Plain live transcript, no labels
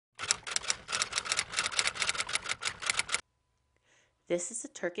This is a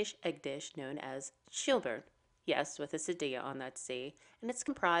Turkish egg dish known as Çilbir, yes, with a cedilla on that C, and it's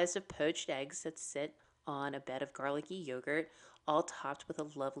comprised of poached eggs that sit on a bed of garlicky yogurt, all topped with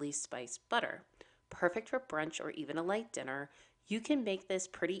a lovely spiced butter. Perfect for brunch or even a light dinner. You can make this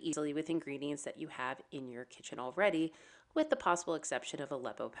pretty easily with ingredients that you have in your kitchen already, with the possible exception of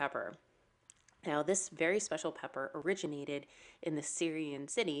Aleppo pepper. Now, this very special pepper originated in the Syrian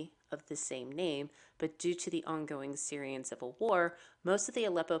city of the same name, but due to the ongoing Syrian civil war, most of the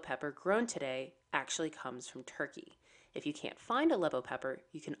Aleppo pepper grown today actually comes from Turkey. If you can't find Aleppo pepper,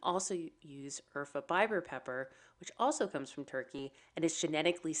 you can also use Urfa Biber pepper, which also comes from Turkey and is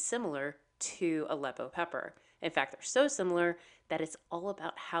genetically similar to Aleppo pepper. In fact, they're so similar that it's all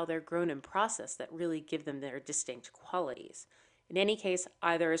about how they're grown and processed that really give them their distinct qualities. In any case,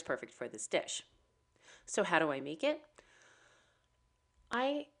 either is perfect for this dish. So how do I make it?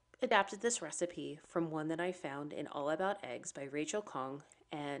 I adapted this recipe from one that I found in All About Eggs by Rachel Kong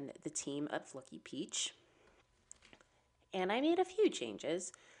and the team at Lucky Peach. And I made a few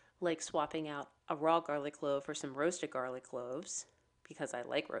changes, like swapping out a raw garlic clove for some roasted garlic cloves, because I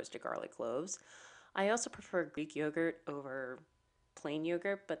like roasted garlic cloves. I also prefer Greek yogurt over plain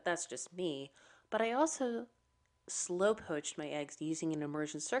yogurt, but that's just me. But I also slow poached my eggs using an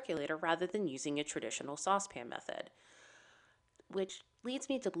immersion circulator rather than using a traditional saucepan method, which leads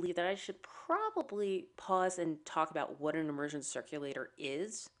me to believe that I should probably pause and talk about what an immersion circulator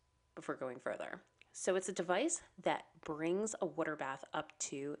is before going further. So it's a device that brings a water bath up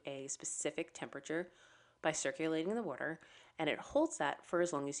to a specific temperature by circulating the water, and it holds that for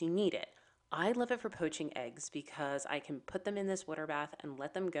as long as you need it. I love it for poaching eggs because I can put them in this water bath and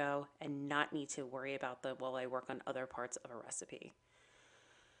let them go and not need to worry about them while I work on other parts of a recipe.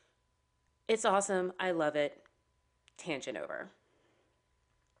 It's awesome. I love it. Tangent over.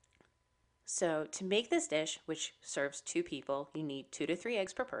 So to make this dish, which serves 2 people, you need 2 to 3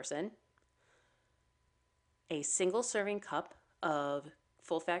 eggs per person, a single serving cup of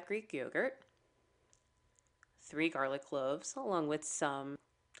full-fat Greek yogurt, 3 garlic cloves, along with some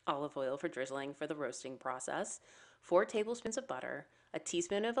olive oil for drizzling for the roasting process, 4 tablespoons of butter, a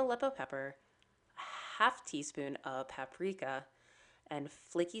teaspoon of Aleppo pepper, a half teaspoon of paprika, and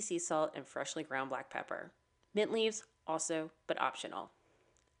flaky sea salt and freshly ground black pepper. Mint leaves also, but optional.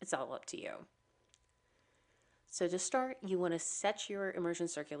 It's all up to you. So to start, you want to set your immersion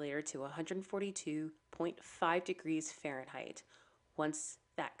circulator to 142.5 degrees Fahrenheit. Once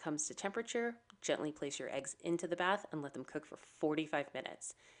that comes to temperature, gently place your eggs into the bath and let them cook for 45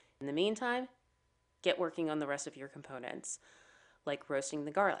 minutes. In the meantime, get working on the rest of your components, like roasting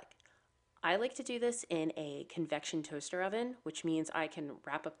the garlic. I like to do this in a convection toaster oven, which means I can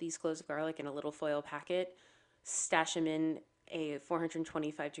wrap up these cloves of garlic in a little foil packet, stash them in a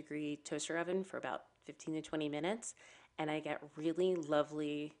 425 degree toaster oven for about 15 to 20 minutes, and I get really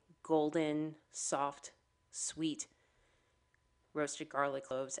lovely, golden, soft, sweet roasted garlic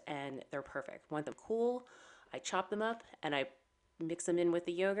cloves, and they're perfect. Want them cool, I chop them up and I mix them in with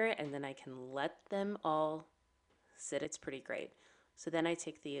the yogurt, and then I can let them all sit. It's pretty great. So then I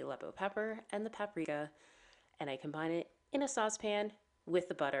take the Aleppo pepper and the paprika and I combine it in a saucepan with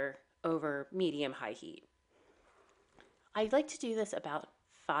the butter over medium-high heat. I like to do this about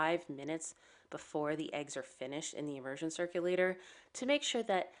 5 minutes before the eggs are finished in the immersion circulator to make sure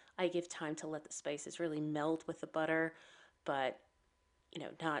that I give time to let the spices really melt with the butter, but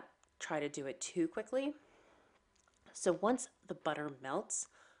not try to do it too quickly. So once the butter melts,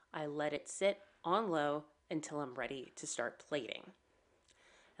 I let it sit on low until I'm ready to start plating.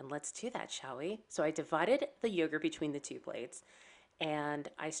 And let's do that, shall we? So I divided the yogurt between the 2 plates and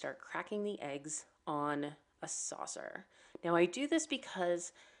I start cracking the eggs on a saucer. Now I do this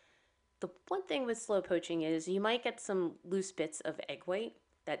because the one thing with slow poaching is you might get some loose bits of egg white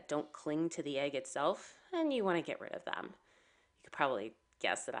that don't cling to the egg itself, and you want to get rid of them. You could probably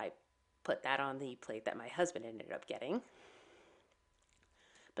guess that I put that on the plate that my husband ended up getting.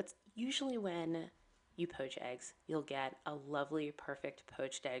 But usually when you poach eggs, you'll get a lovely, perfect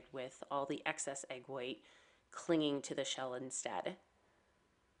poached egg with all the excess egg white clinging to the shell instead.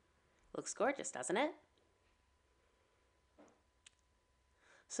 Looks gorgeous, doesn't it?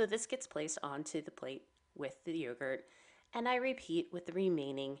 So this gets placed onto the plate with the yogurt, and I repeat with the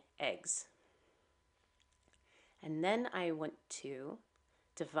remaining eggs. And then I want to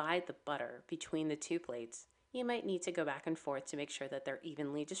divide the butter between the 2 plates. You might need to go back and forth to make sure that they're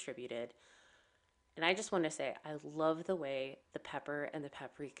evenly distributed. And I just want to say, I love the way the pepper and the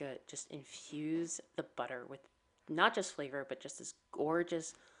paprika just infuse the butter with not just flavor, but just this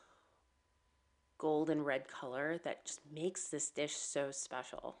gorgeous golden red color that just makes this dish so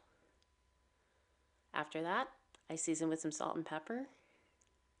special. After that, I season with some salt and pepper,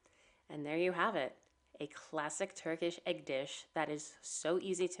 And there you have it, a classic Turkish egg dish that is so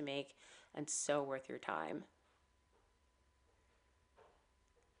easy to make and so worth your time.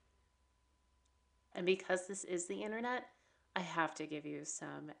 And because this is the internet, I have to give you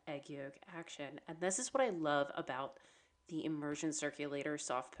some egg yolk action. And this is what I love about the immersion circulator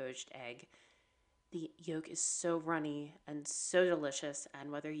soft poached egg. The yolk is so runny and so delicious,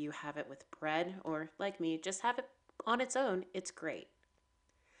 and whether you have it with bread or, like me, just have it on its own, it's great.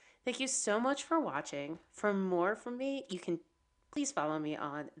 Thank you so much for watching. For more from me, you can please follow me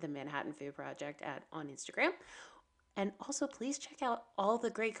on the Manhattan Food Project on Instagram. And also, please check out all the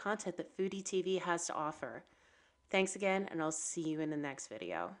great content that Foodie TV has to offer. Thanks again, and I'll see you in the next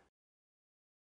video.